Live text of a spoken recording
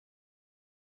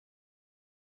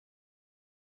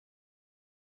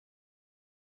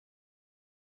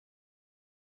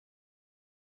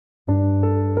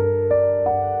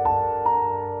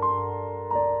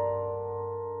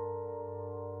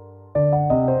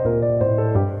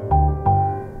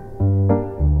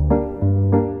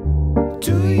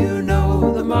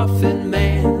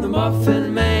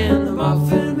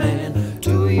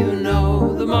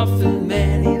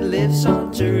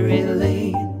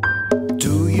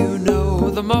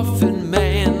Muffin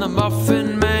Man, the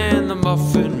Muffin Man, the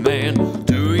Muffin Man?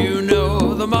 Do you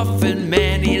know the Muffin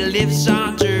Man? He lives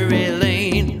on Drury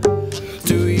Lane.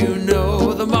 Do you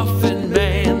know the Muffin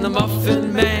Man, the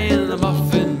Muffin Man, the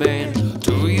Muffin Man?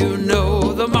 Do you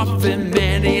know the Muffin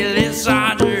Man? He lives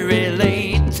on Drury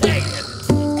Lane. Take it!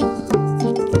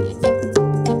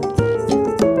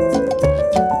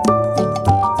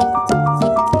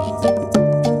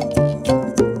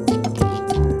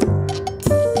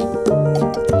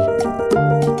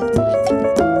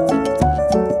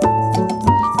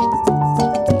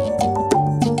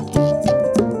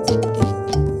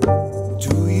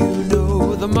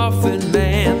 Muffin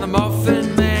Man, the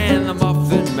Muffin Man, the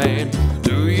Muffin Man.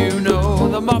 Do you know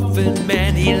the Muffin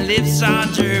Man? He lives on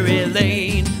Drury Lane.